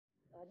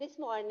This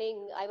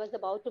morning I was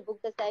about to book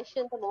the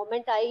session. The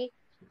moment I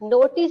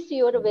noticed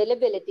your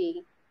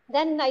availability,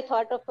 then I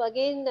thought of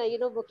again,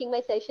 booking my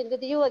session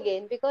with you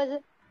again because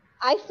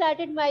I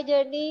started my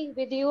journey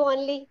with you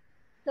only.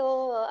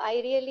 So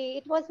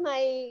it was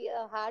my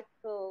heart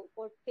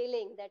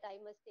feeling that I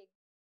must take.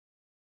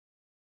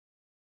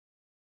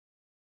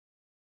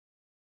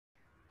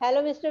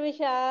 Hello, Mr.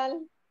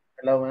 Vishal.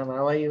 Hello, ma'am.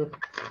 How are you?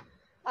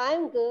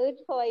 I'm good.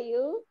 How are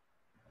you?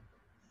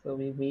 So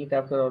we meet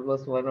after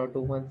almost 1 or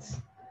 2 months.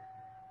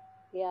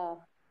 Yeah.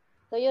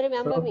 So you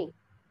remember So me?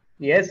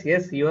 yes,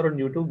 you are on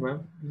YouTube,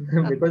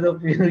 ma'am. Because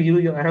of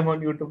I am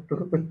on YouTube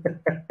too.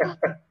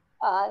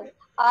 Uh,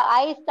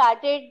 I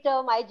started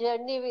my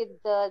journey with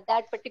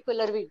that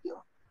particular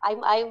video.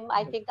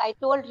 I think I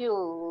told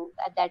you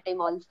at that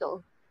time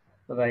also.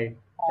 Right,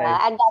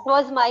 right. And that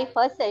was my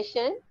first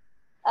session,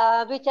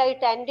 which I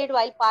attended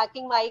while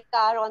parking my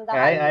car on the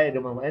I highway.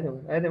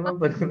 remember. I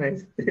remember.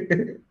 Nice.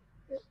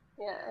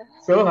 Yeah,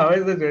 So how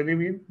has the journey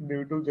been? The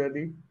YouTube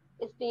journey?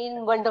 it's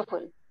been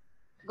wonderful.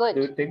 Good.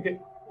 Do you think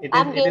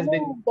I'm it has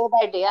been gaining day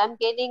by day. I'm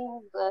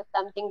gaining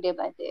something day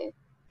by day.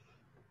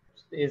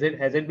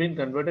 has it been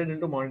converted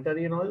into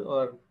monetary and all,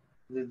 or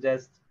is it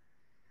just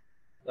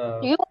uh,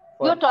 You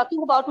you're for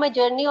talking about my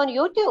journey on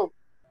YouTube.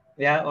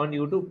 yeah on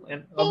YouTube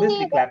and See,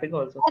 obviously clapping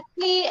also.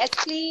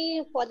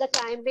 for the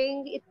time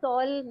being, it's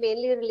all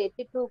mainly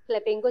related to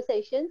Clapingo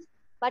sessions.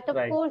 But of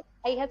Right. course,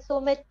 I have so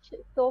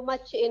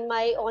much in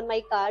my on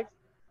my cards,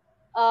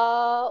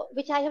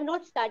 which I have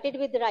not started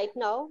with right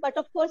now. But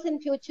of course, in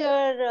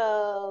future,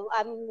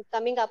 I'm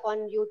coming up on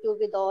YouTube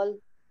with all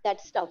that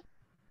stuff.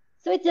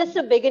 So it's just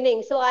a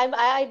beginning. So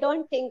I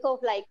don't think of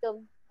like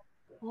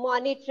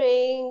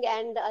monitoring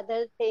and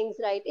other things,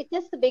 right? It's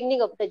just the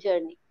beginning of the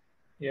journey.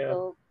 Yeah.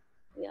 So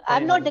yeah, I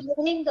I'm not know.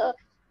 delivering.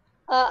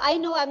 I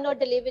know I'm not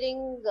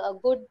delivering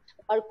good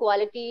or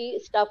quality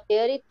stuff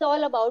there. It's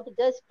all about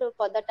just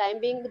for the time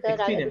being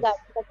Experience.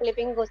 the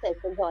clipping go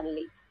sessions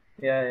only.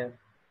 Yeah, yeah.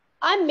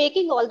 I'm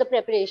making all the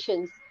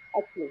preparations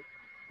actually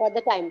for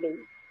the time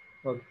being.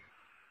 Okay.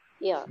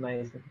 Yeah,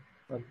 Nice.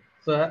 Okay.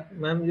 So,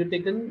 ma'am, you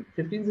taken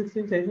 15,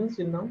 16 sessions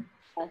till now?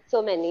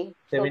 so many,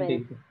 so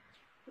many. 17.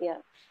 Yeah,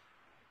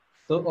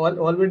 So,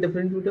 all with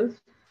different tutors?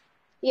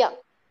 yeah.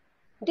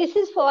 This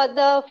is for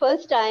the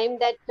first time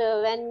that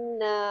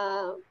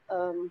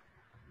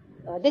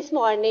this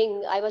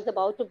morning I was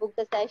about to book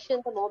the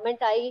session. The moment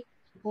I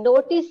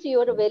noticed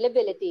your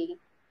availability,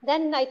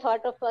 then I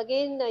thought of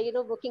again,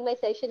 booking my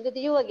session with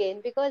you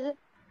again because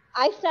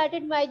I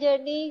started my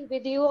journey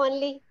with you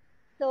only.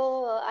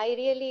 So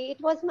it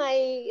was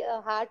my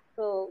heart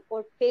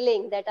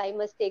feeling that I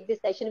must take this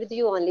session with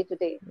you only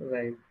today.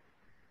 Right.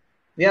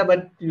 Yeah,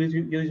 but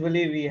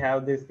usually we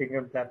have this thing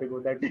in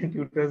Clapingo that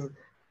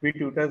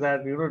tutors are,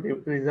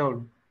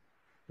 reserved.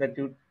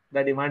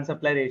 The demand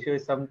supply ratio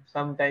is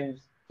sometimes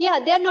Yeah,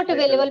 they are not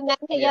better. available.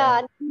 Yeah.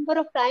 Yeah, number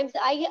of times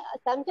I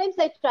sometimes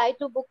I try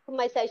to book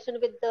my session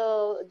with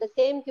the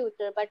same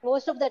tutor, but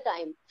most of the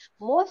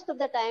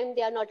time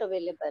they are not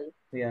available.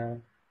 Yeah.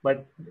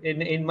 But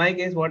in my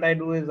case, what I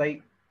do is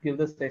I give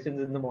the sessions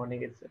in the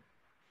morning itself.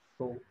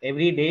 So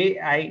every day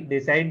I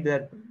decide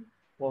that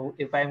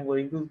if I'm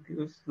going to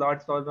give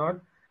slots or not,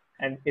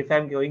 and if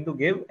I'm going to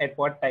give at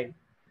what time.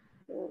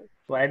 Mm,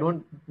 So I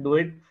don't do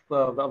it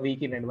a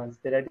week in advance.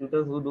 There are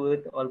tutors who do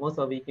it almost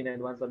a week in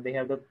advance, or they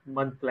have the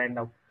month planned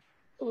out,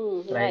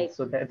 right? right.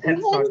 So that's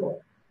Even not.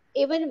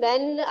 even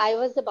when I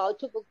was about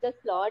to book the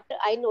slot,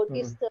 I Mhm.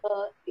 noticed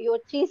your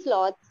three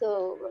slots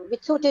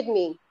which suited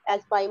me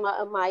as by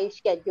my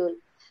schedule.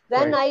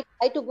 When Right. I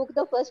tried to book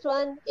the first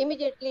one,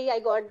 immediately I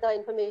got the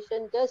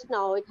information just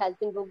now it has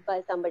been booked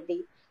by somebody.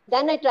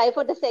 Then I try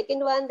for the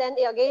second one, then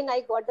again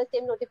I got the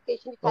same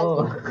notification it has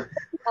been booked.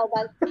 Oh,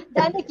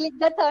 Then I clicked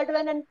the third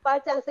one and per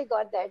chance I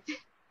got that.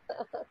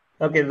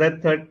 okay.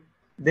 That third,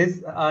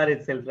 this hour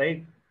itself,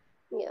 right?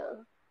 Yeah.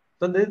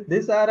 So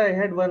this hour I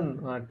had one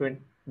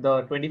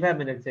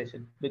 25-minute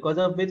session, because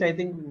of which I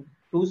think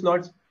two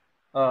slots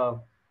uh,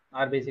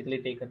 are basically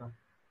taken up.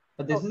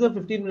 But this is a Okay.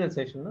 15-minute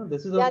session, no?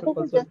 This is Yeah, this is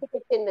also just a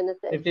 15 minute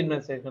 15 session.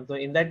 minute session. So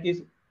in that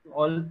case,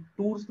 all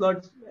two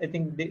slots, I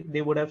think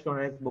they would have shown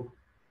as booked.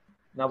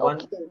 Now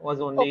one Okay. was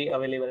only Okay.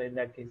 available in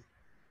that case.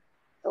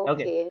 Okay.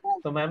 Okay.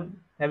 So ma'am,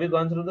 have you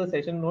gone through the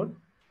session note?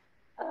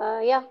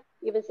 Yeah,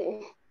 you may say.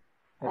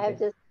 I have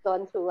Okay. just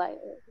gone through.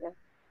 Yeah,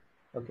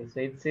 Okay. So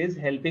it says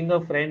helping a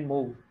friend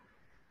move,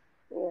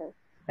 yeah.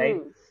 right?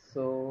 Hmm.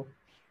 So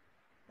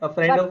a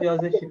friend What of would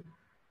yours I is, do?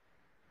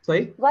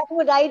 sorry? What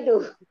would I do?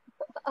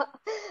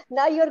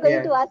 Now you're going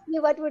Yeah. to ask me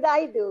what would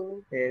I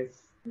do?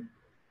 Yes.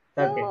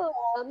 Okay. So,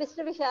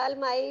 Mr. Vishal,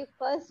 my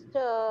first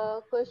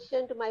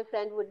question to my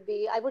friend would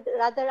be, I would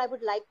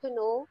like to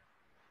know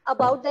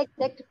about the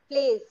exact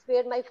place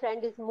where my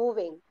friend is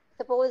moving.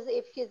 Suppose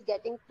if she's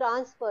getting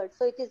transferred,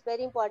 so it is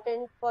very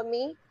important for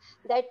me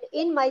that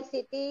in my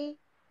city,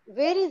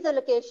 where is the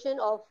location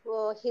of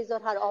his or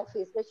her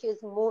office where she is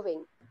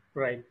moving?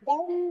 Right.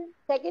 Then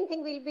second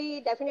thing will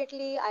be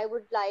definitely I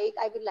would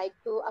like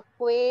to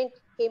acquaint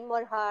him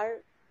or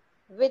her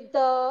with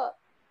the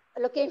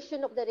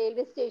location of the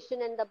railway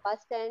station and the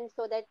bus stand,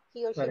 so that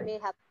he or she Correct. may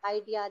have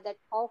idea that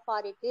how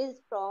far it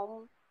is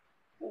from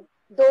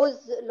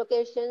those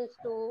locations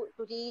to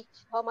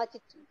reach, how much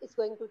it is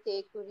going to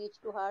take to reach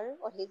to her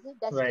or his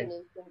Right.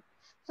 destination.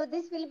 So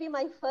this will be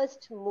my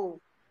first move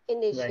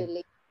Right.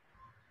 initially.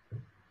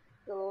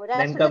 So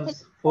rest Then of the things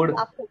comes come food.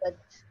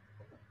 afterwards.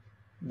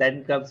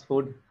 Then comes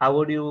food. How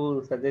would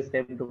you suggest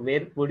them to?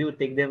 Where would you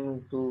take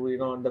them to?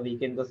 On the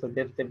weekends, or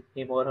suggest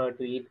him or her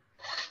to eat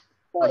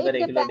So on the it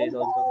regular days depends.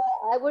 also?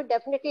 I would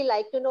definitely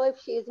like to know if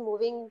she is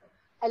moving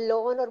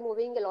alone or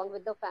moving along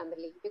with the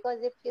family. Because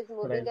if she is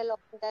moving Right.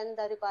 alone, then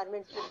the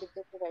requirements will be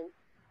different.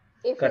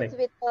 If it's Correct.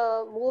 with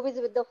move is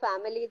with the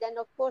family, then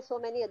of course so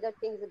many other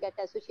things get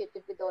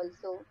associated with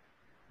also.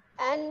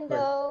 And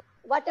Right.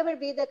 whatever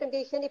be the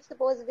condition, if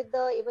suppose with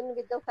the even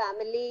with the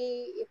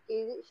family,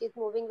 if she's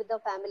moving with the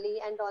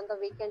family, and on the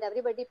weekend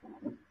everybody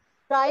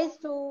tries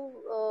to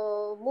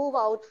move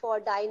out for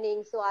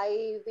dining, so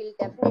I will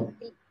definitely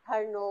let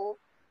her know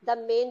the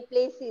main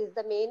places,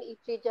 the main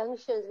eatery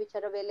junctions which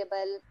are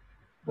available.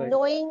 Right.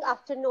 Knowing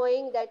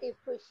that if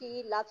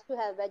she loves to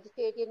have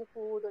vegetarian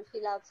food, or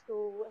she loves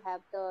to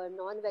have the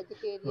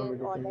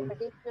non-vegetarian or the Non-vegetarian.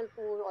 traditional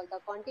food or the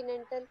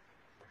continental.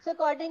 So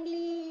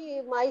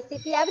accordingly, my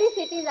city, every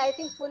city is, I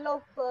think, full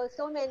of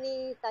so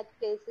many such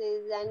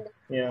places, and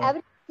Yeah.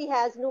 every city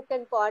has nook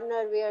and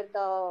corner where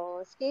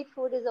the street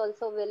food is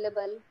also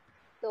available.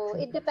 So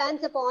it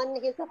depends upon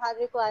his or her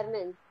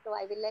requirements. So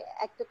I will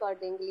act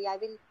accordingly. I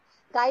will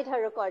guide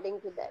her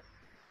according to that.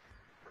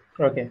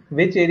 Okay.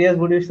 Which areas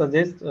would you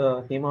suggest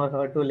him or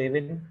her to live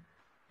in,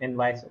 and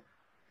why so?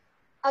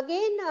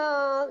 Again,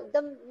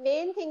 the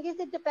main thing is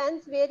it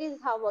depends where is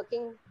her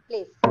working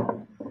place.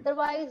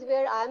 Otherwise,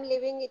 where I'm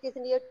living, it is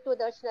near to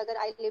Darshnagar.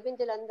 I live in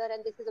Jalandhar,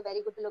 and this is a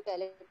very good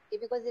locality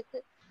because it's,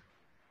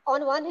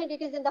 on one hand,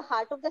 it is in the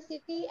heart of the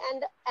city,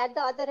 and at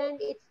the other hand,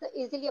 it's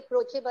easily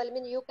approachable. I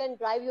mean, you can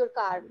drive your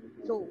car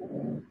through.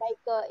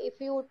 Like if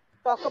you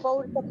talk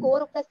about the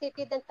core of the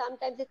city, then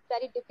sometimes it's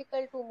very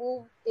difficult to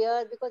move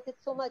there because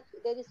it's so much.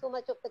 There is so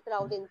much of the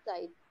crowd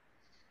inside.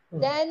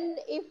 Hmm. Then,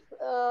 if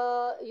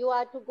you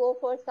are to go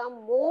for some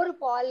more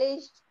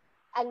polished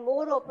and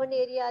more open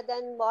area,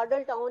 then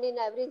model town in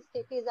every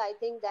cities, I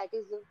think that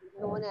is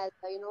known as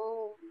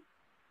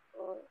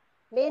uh,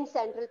 main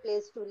central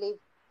place to live.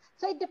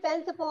 So it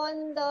depends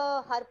upon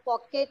the her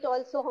pocket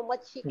also, how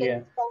much she can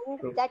Yeah. spend.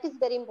 True. That is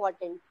very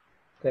important.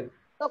 Correct.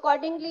 So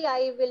accordingly,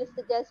 I will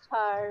suggest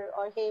her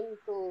or him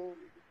to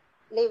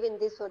live in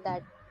this or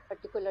that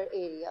particular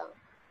area.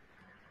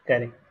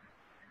 Correct.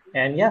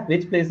 And yeah,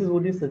 which places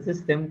would you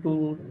suggest them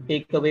to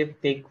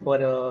take for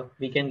a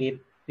weekend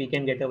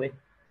getaway?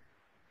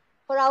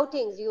 For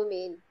outings, you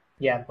mean?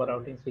 Yeah, for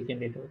outings,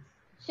 weekend getaways.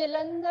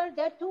 Jalandhar,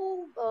 there are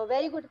two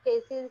very good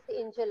places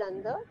in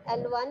Jalandhar,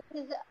 and one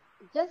is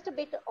just a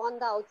bit on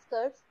the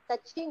outskirts,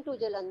 touching to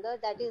Jalandhar.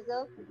 That is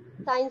a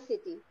science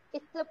city.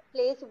 It's a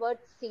place worth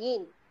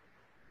seeing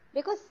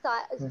because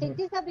Mm-hmm.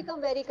 cities have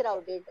become very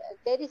crowded.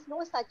 There is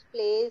no such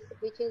place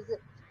which is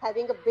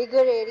having a bigger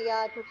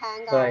area to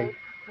hang Right. out,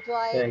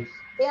 enjoy. Right.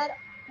 They are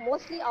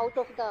mostly out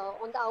of the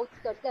on the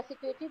outskirts. They're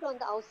situated on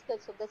the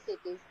outskirts of the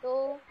cities.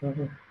 So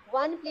Mm-hmm.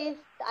 one place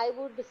I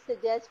would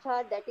suggest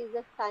her, that is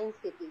a science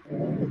city.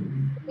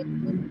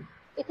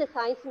 It's a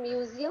science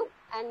museum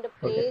and a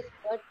Okay. place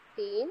worth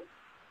seeing.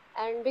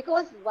 And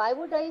because why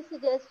would I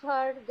suggest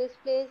her this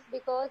place?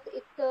 Because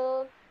it's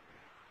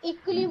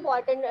equally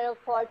important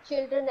for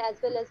children as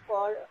well as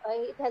for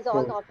it has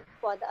all the True. options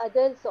for the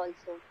adults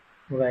also.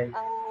 Right.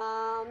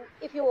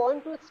 If you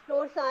want to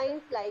explore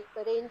science, like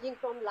ranging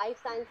from life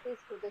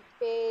sciences to the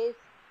space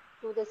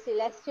to the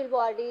celestial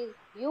bodies,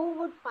 you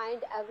would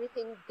find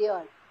everything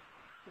there.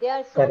 There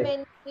are so Correct.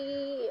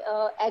 many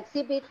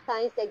exhibits,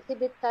 science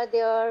exhibits are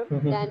there.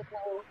 Mm-hmm. Then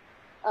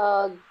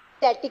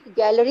static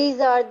galleries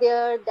are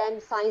there. Then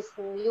science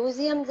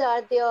museums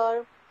are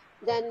there.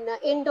 Then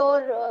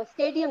indoor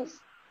stadiums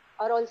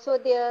are also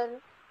there,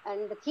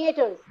 and the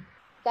theaters.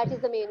 That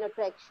is the main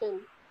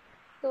attraction.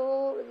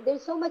 So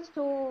there's so much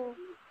to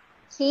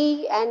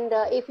see, and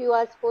if you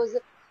are suppose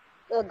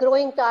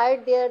growing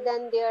tired there,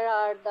 then there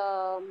are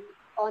the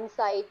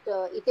on-site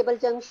eatable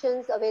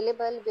junctions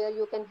available where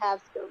you can have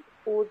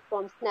food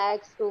from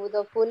snacks to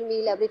the full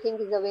meal. Everything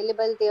is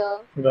available there,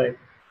 Right.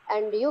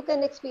 and you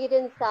can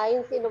experience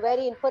science in a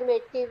very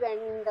informative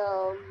and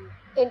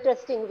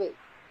interesting way.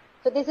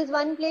 So this is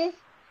one place.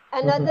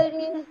 Mm-hmm. Another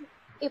is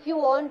if you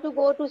want to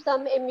go to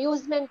some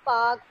amusement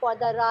park for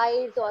the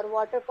rides or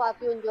water park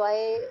you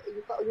enjoy,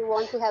 you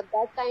want to have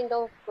that kind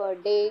of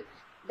day,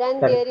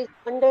 then Correct. there is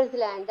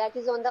Wondersland that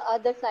is on the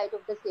other side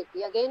of the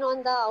city. Again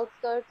on the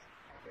outskirts,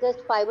 just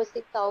 5 or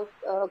 6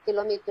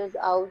 kilometers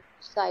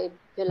outside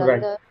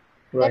Right. Jalandhar.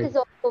 That Right. is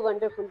also a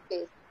wonderful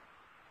place.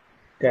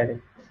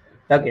 Correct.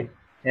 Okay.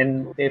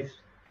 And if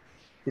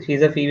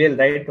she's a female,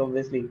 right?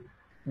 Obviously,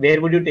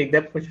 where would you take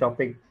them for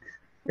shopping?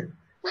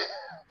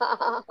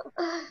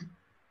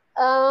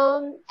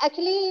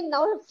 Actually,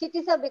 now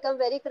cities have become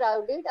very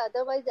crowded.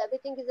 Otherwise,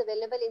 everything is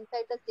available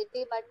inside the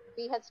city, but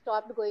we have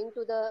stopped going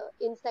to the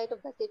inside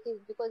of the cities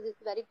because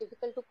it's very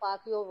difficult to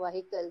park your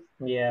vehicles.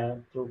 Yeah,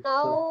 true, true.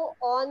 Now,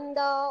 on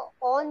the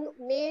on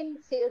main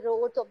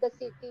roads of the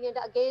city and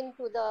again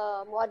to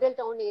the model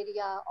town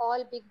area,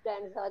 all big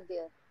brands are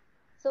there.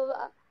 So,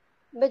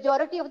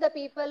 majority of the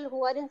people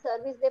who are in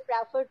service, they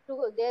prefer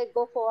to they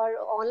go for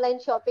online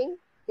shopping.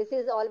 This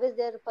is always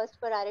their first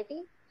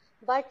priority.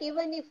 But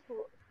even if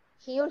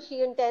he or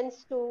she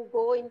intends to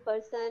go in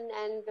person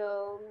and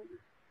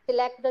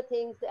select the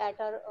things at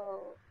her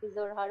his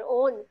or her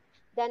own,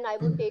 then I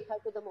would take her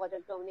to the model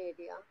town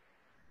area.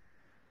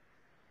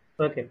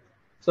 Okay.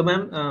 So,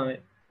 ma'am,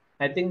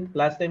 I think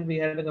last time we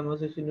had a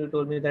conversation, you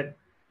told me that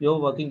you're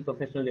working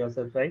professional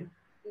yourself, right?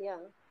 Yeah.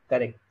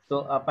 Correct. So,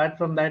 apart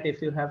from that,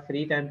 if you have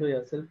free time to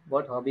yourself,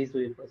 what hobbies do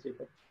you pursue?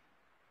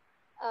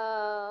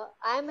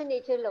 I am a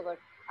nature lover,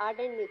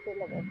 ardent nature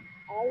lover.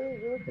 I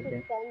used to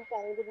Okay. spend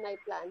time with my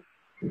plants.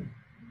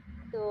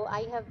 So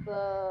I have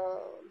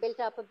built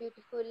up a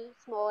beautiful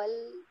small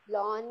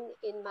lawn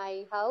in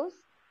my house,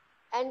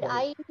 and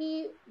Right.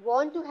 I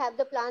want to have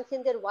the plants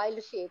in their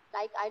wild shape.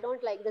 Like I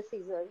don't like the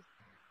scissors,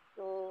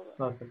 so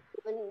Okay.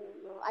 even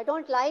I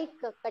don't like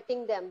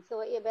cutting them. So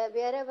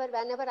wherever,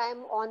 whenever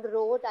I'm on the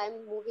road,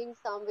 I'm moving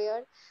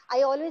somewhere,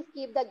 I always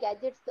keep the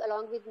gadgets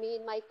along with me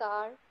in my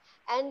car.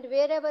 And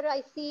wherever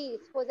I see,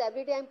 suppose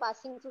every day I'm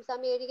passing through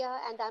some area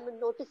and I'm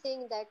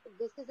noticing that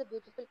this is a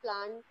beautiful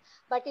plant,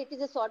 but it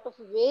is a sort of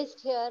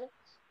waste here.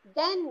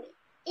 Then,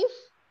 if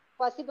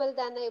possible,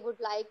 then I would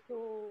like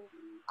to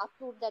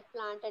uproot that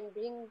plant and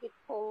bring it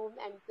home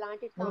and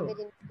plant it Oh, somewhere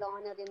in the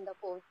lawn or in the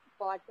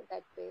pot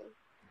that way.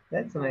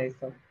 that's So nice.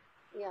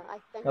 yeah, I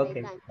spend my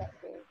Okay. time that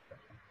way.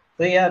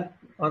 So yeah,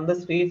 on the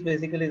streets,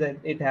 basically that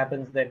it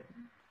happens that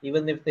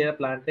even if they are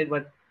planted,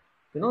 but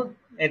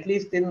at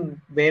least in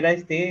where I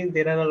stay,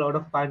 there are a lot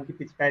of panki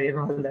pichkari and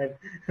all that,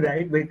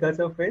 right? Because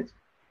of which,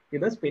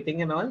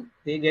 spitting and all,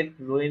 they get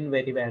ruined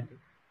very badly,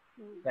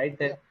 Mm. right?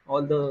 Yeah. That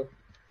all the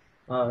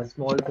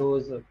small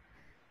toes,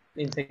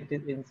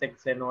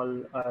 insects and all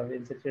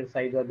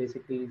insecticides are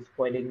basically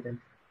spoiling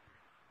them.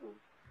 Mm.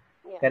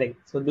 Yeah. Correct.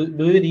 So do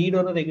you read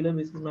on a regular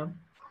basis, ma'am?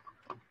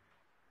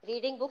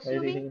 Reading books, Are you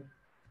you mean? reading?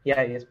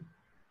 Yeah, yes.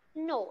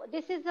 No,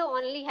 this is the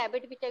only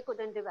habit which I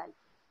couldn't develop.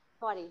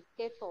 Sorry,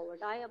 straightforward.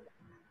 I am.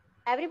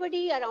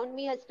 Everybody around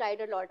me has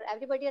tried a lot.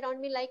 Everybody around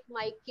me, like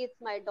my kids,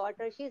 my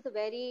daughter, she's an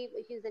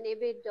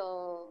avid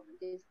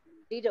this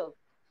reader.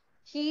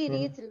 She Mm-hmm.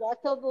 reads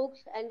lots of books,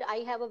 and I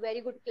have a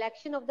very good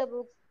collection of the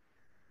books.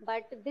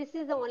 But this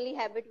is the only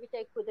habit which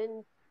I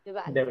couldn't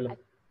develop. Develop. Right.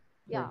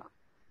 Yeah,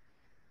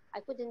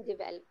 I couldn't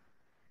develop.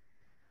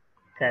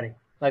 Correct.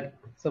 Okay.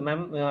 So,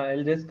 ma'am,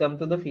 I'll just come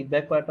to the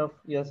feedback part of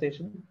your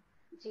session.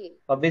 Gee, right.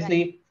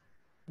 Obviously,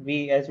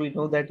 as we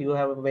know that you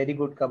have a very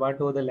good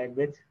command over the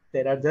language.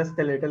 There are just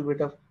a little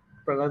bit of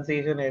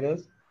pronunciation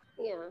errors,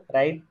 Yeah,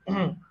 right?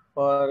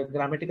 Or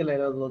grammatical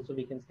errors also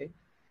we can say.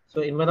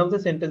 So, in one of the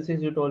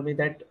sentences, you told me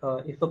that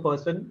if a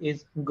person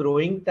is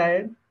growing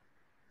tired,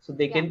 so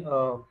they yeah,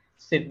 can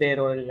sit there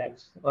or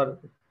relax or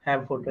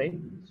have food, right?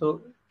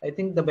 So, I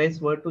think the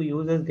best word to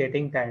use is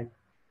getting tired.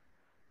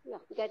 yeah.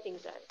 Getting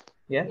that.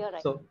 Yeah. You're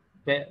right. So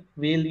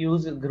we'll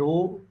use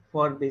grow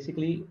for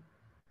basically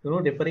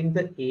deferring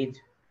the age,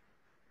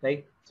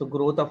 right? So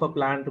growth of a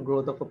plant,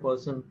 growth of a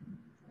person,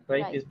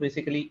 right, Right. is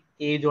basically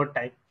age or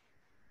time.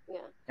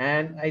 Yeah.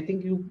 And I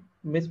think you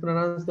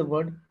mispronounced the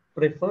word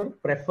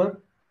prefer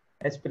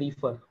as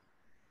prefer.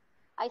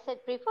 I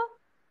said prefer.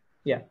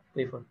 Yeah,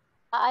 prefer,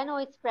 I know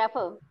it's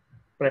prefer.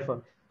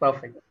 prefer.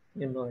 Perfect.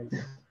 You know it.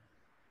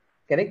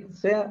 Correct.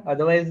 So yeah,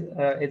 otherwise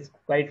it's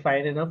quite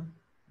fine enough.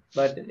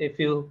 But if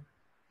you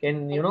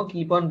can, Thank you.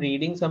 keep on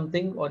reading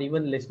something or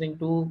even listening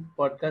to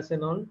podcasts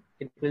and all,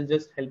 it will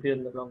just help you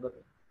in the longer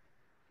run.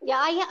 Yeah,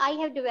 I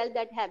have developed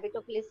that habit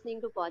of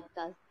listening to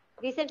podcasts.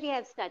 Recently, I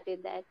have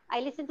started that.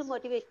 I listen to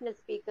motivational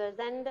speakers,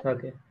 and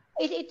Okay.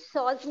 it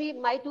solves me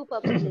my two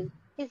purposes.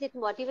 Is it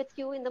motivates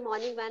you in the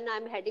morning when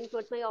I'm heading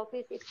towards my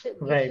office? It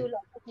gives you Right. a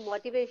lot of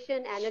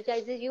motivation,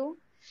 energizes you.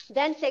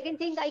 Then second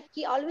thing,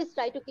 always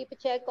try to keep a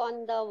check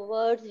on the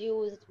words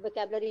used,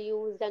 vocabulary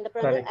used, and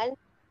Correct.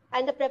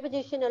 the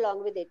preposition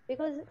along with it,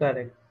 because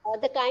Correct.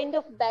 the kind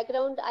of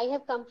background I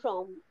have come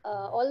from,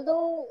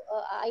 although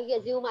I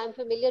assume I'm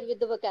familiar with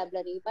the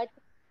vocabulary, but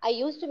I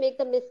used to make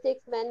the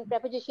mistakes when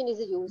preposition is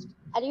used.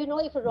 And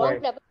if a wrong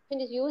Right.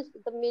 preposition is used,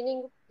 the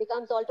meaning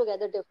becomes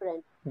altogether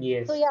different. So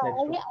Yes, yeah,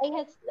 that's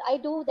true. I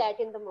do that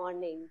in the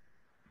morning.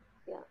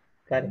 Yeah,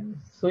 Correct.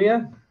 So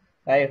yeah,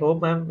 I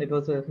hope, ma'am, it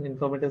was an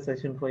informative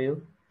session for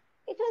you.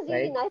 it was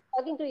really Right. nice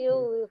talking to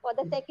you for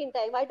the second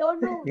time. I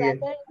don't know Yeah.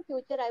 whether in the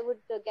future I would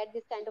get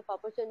this kind of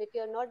opportunity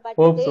or not, but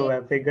Hope so, today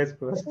ma'am. Fingers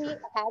crossed. we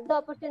had the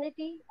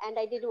opportunity, and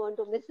I didn't want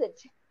to miss it.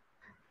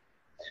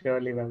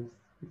 Surely, ma'am.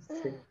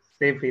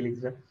 Same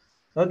feelings, ma'am.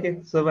 Okay,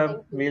 so ma'am,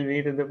 Thank you. we'll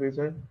meet in the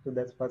future if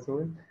that's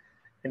possible.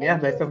 And yeah,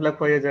 Thank best you. of luck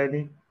for your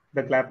journey,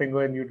 the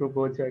Clapingo and YouTube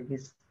both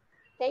journeys.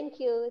 Thank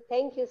you.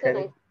 Thank you. So nice.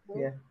 Correct.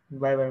 Yeah.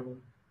 Bye bye,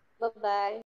 ma'am. Bye bye.